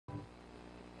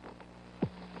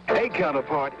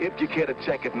counterpart, if you care to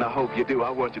check it, and I hope you do, I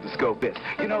want you to scope this.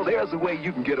 You know, there's a way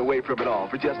you can get away from it all.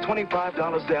 For just $25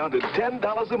 down to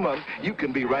 $10 a month, you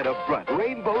can be right up front.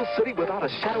 Rainbow City without a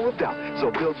shadow of doubt.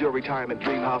 So build your retirement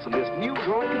dream house in this new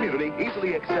growing community,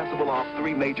 easily accessible off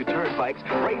 3 major turnpikes.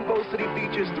 Rainbow City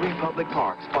features 3 public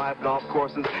parks, 5 golf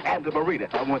courses, and a marina.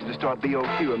 I want you to start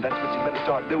BOQ, and that's what you better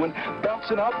start doing.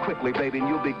 Bouncing out quickly, baby, and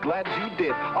you'll be glad you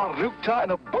did. En route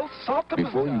and a boat soft.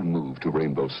 Before you move to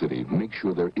Rainbow City, make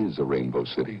sure there is a Rainbow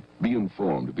City. Be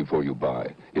informed before you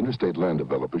buy. Interstate land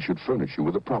developers should furnish you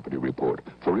with a property report.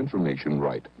 For information,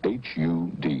 write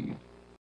HUD.